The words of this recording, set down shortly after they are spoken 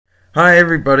Hi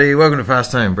everybody, welcome to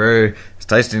Fast Homebrew. It's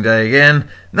tasting day again.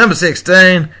 Number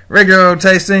 16, regular old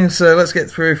tasting. So let's get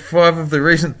through 5 of the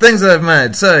recent things that I've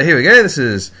made. So here we go. This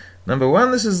is number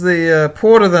 1. This is the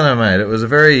porter that I made. It was a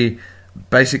very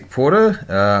basic porter.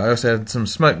 I also had some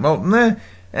smoked malt in there.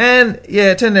 And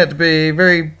yeah, it turned out to be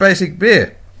very basic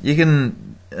beer. You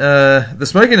can, the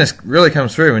smokiness really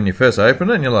comes through when you first open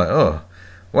it and you're like, oh,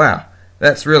 wow,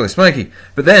 that's really smoky.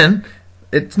 But then,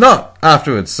 it's not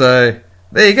afterwards, so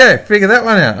there you go, figure that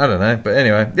one out. I don't know, but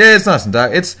anyway, yeah, it's nice and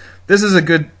dark. This is a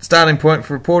good starting point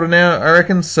for a porter now, I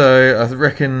reckon. So I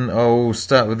reckon I'll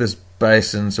start with this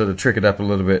base and sort of trick it up a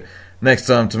little bit next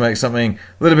time to make something a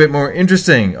little bit more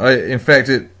interesting. In fact,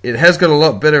 it has got a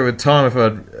lot better with time. If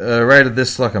I'd rated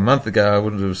this like a month ago, I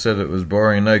wouldn't have said it was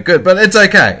boring and no good. But it's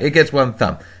okay. It gets 1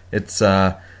 thumb. It's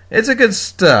a good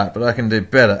start, but I can do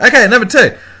better. Okay, number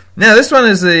 2. Now this one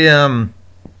is the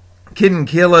Kid and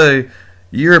Kilo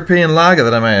European lager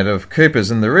that I made of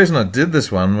Cooper's, and the reason I did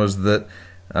this one was that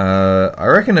I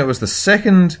reckon it was the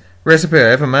second recipe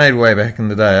I ever made way back in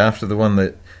the day after the one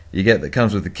that you get that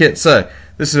comes with the kit. So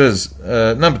this is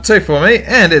number 2 for me,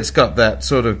 and it's got that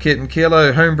sort of Kid and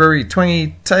Kilo homebrewy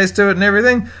twangy taste to it and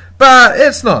everything, but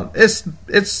it's not. It's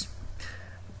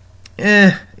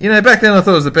you know, back then I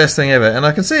thought it was the best thing ever, and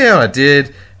I can see how I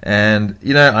did, and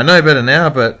you know, I know better now,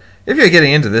 but if you're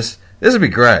getting into this would be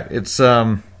great.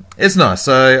 It's nice,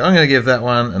 so I'm going to give that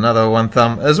one another 1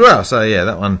 thumb as well. So yeah,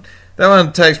 that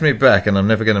one takes me back, and I'm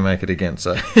never going to make it again.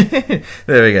 So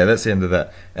there we go. That's the end of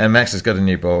that. And Max has got a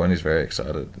new ball, and he's very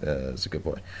excited. It's a good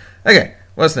boy. Okay,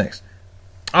 what's next?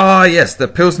 Oh yes, the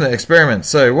Pilsner experiment.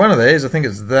 So one of these, I think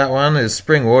it's that one, is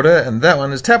spring water, and that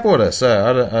one is tap water.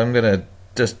 So I'm going to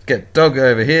just get Dog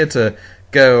over here to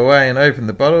go away and open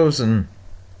the bottles and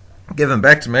give them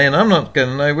back to me, and I'm not going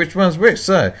to know which one's which.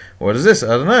 So what is this? I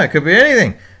don't know. It could be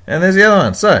anything. And there's the other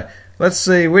one. So let's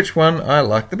see which one I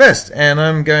like the best. And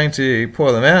I'm going to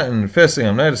pour them out. And the first thing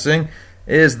I'm noticing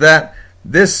is that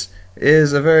this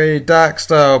is a very dark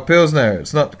style Pilsner.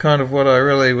 It's not kind of what I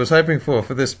really was hoping for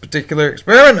this particular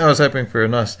experiment. I was hoping for a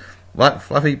nice light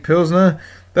fluffy Pilsner.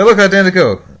 They look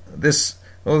identical.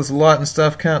 All this light and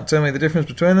stuff can't tell me the difference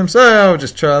between them. So I'll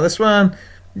just try this one.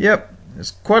 Yep.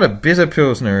 It's quite a bitter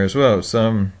Pilsner as well. It's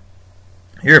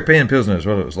European Pilsner is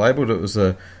what it was labelled. It was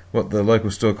what the local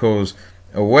store calls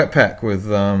a wet pack with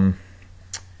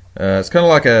it's kind of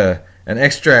like an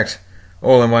extract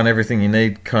all in one, everything you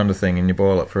need kind of thing, and you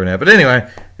boil it for an hour. But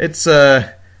anyway, it's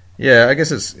yeah, I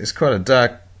guess it's quite a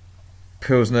dark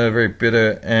Pilsner, very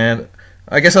bitter, and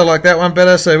I guess I like that one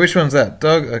better. So which one's that,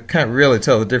 Dog? I can't really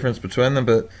tell the difference between them,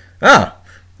 but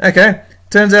okay.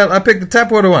 Turns out I picked the tap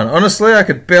water one. Honestly, I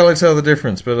could barely tell the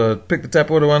difference, but I picked the tap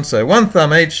water one, so 1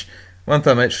 thumb each. 1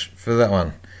 thumb each for that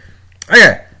one.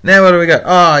 Okay, now what do we got?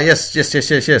 Oh, yes. This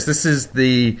is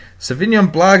the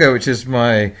Sauvignon Blago, which is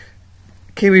my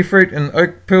kiwi fruit and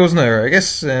oak Pilsner, I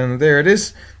guess, and there it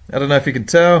is. I don't know if you can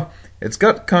tell. It's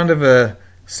got kind of a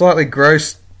slightly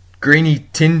gross, greeny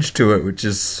tinge to it, which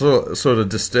is sort of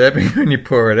disturbing when you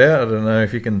pour it out. I don't know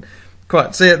if you can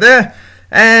quite see it there.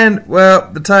 And, well,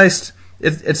 the taste,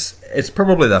 it's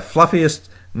probably the fluffiest,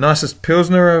 nicest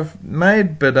Pilsner I've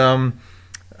made, but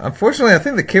unfortunately I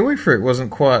think the kiwi fruit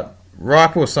wasn't quite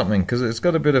ripe or something, because it's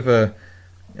got a bit of a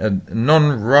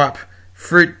non-ripe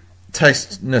fruit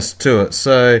tasteness to it.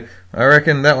 So I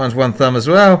reckon that one's 1 thumb as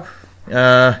well.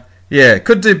 Yeah, it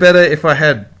could do better if I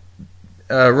had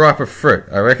riper fruit.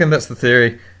 I reckon that's the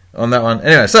theory on that one.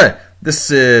 Anyway, so this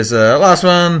is last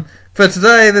one for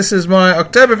today. This is my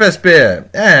Oktoberfest beer,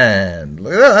 and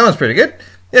look at that. That one's pretty good.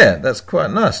 Yeah, that's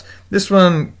quite nice. This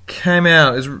one came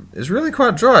out is really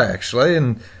quite dry actually,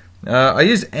 and I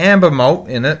used amber malt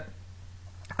in it.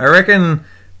 I reckon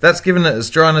that's given it its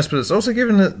dryness, but it's also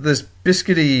given it this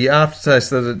biscuity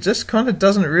aftertaste that it just kind of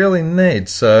doesn't really need.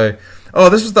 So,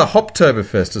 this was the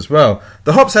Hoptoberfest as well.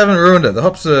 The hops haven't ruined it. The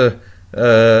hops are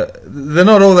they're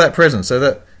not all that present. So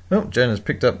that Jonah's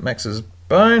picked up Max's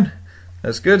bone.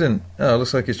 That's good, and it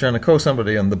looks like he's trying to call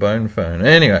somebody on the bone phone.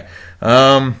 Anyway,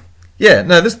 yeah,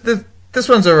 no, this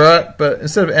one's alright, but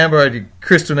instead of amber, I'd use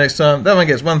crystal next time. That one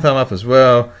gets 1 thumb up as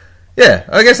well. Yeah,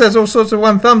 I guess that's all sorts of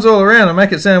 1 thumbs all around. I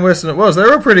make it sound worse than it was.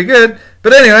 They're all pretty good.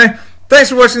 But anyway, thanks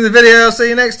for watching the video. I'll see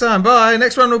you next time. Bye.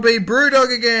 Next one will be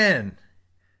Brewdog again.